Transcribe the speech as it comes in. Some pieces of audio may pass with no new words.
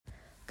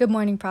Good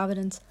morning,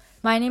 Providence.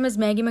 My name is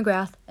Maggie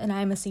McGrath, and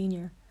I am a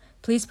senior.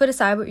 Please put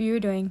aside what you are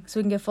doing so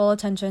we can give full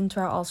attention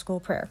to our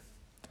all-school prayer.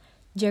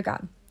 Dear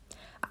God,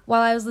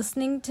 while I was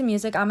listening to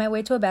music on my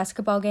way to a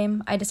basketball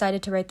game, I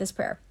decided to write this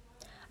prayer.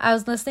 I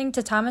was listening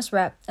to Thomas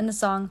Rhett, and the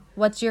song,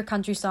 What's Your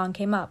Country Song,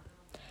 came up.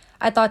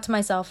 I thought to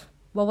myself,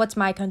 well, what's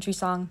my country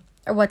song?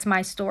 Or what's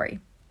my story?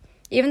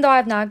 Even though I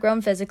have not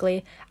grown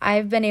physically, I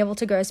have been able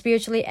to grow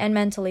spiritually and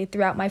mentally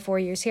throughout my 4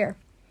 years here.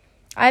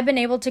 I have been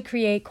able to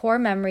create core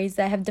memories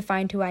that have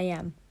defined who I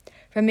am.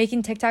 From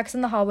making TikToks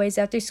in the hallways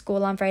after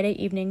school on Friday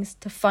evenings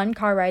to fun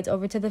car rides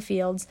over to the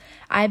fields,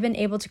 I have been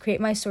able to create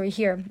my story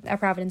here at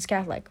Providence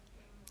Catholic.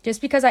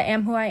 Just because I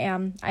am who I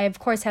am, I of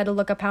course had to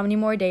look up how many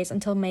more days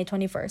until May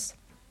 21st.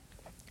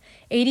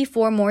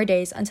 84 more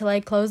days until I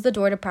closed the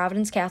door to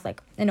Providence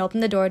Catholic and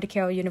opened the door to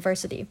Carroll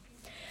University.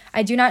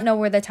 I do not know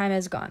where the time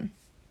has gone.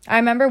 I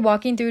remember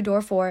walking through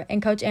door 4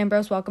 and Coach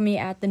Ambrose welcomed me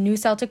at the New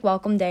Celtic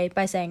Welcome Day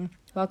by saying,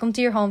 "Welcome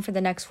to your home for the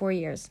next 4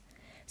 years."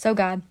 So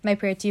God, my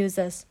prayer to you is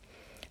this.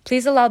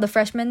 Please allow the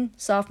freshmen,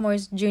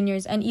 sophomores,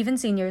 juniors, and even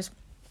seniors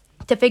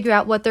to figure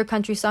out what their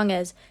country song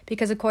is,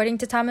 because according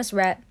to Thomas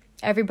Rhett,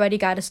 everybody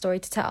got a story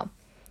to tell.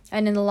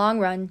 And in the long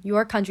run,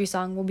 your country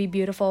song will be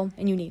beautiful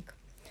and unique.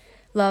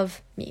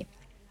 Love, me.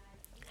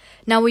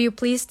 Now will you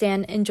please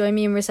stand and join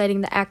me in reciting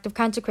the act of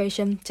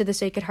consecration to the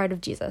Sacred Heart of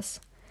Jesus.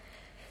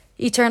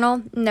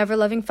 Eternal,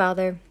 never-loving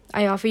Father,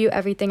 I offer you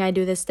everything I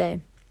do this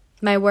day.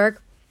 My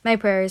work, my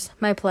prayers,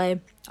 my play,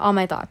 all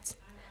my thoughts.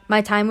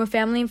 My time with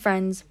family and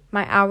friends,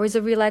 my hours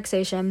of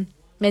relaxation,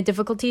 my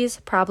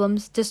difficulties,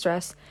 problems,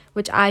 distress,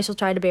 which I shall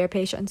try to bear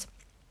patience.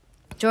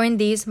 Join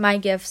these, my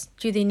gifts,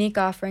 to the unique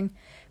offering,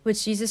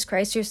 which Jesus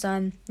Christ, your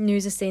Son, knew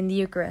to sustain the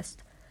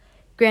Eucharist.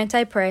 Grant,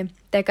 I pray,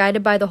 that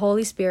guided by the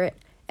Holy Spirit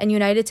and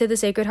united to the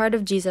Sacred Heart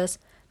of Jesus,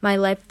 my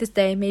life this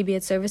day may be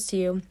at service to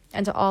you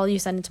and to all you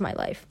send into my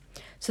life,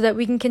 so that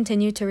we can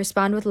continue to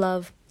respond with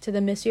love to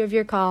the mystery of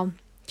your call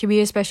to be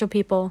a special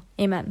people.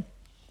 Amen.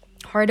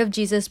 Heart of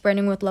Jesus,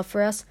 burning with love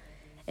for us,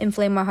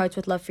 inflame our hearts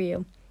with love for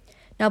you.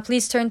 Now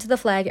please turn to the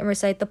flag and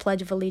recite the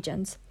Pledge of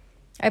Allegiance.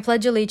 I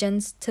pledge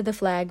allegiance to the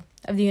flag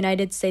of the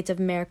United States of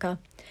America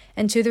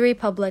and to the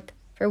republic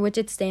for which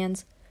it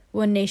stands,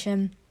 one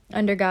nation,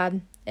 under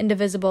God,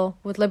 indivisible,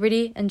 with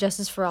liberty and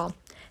justice for all.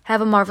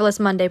 Have a marvelous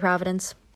Monday, Providence.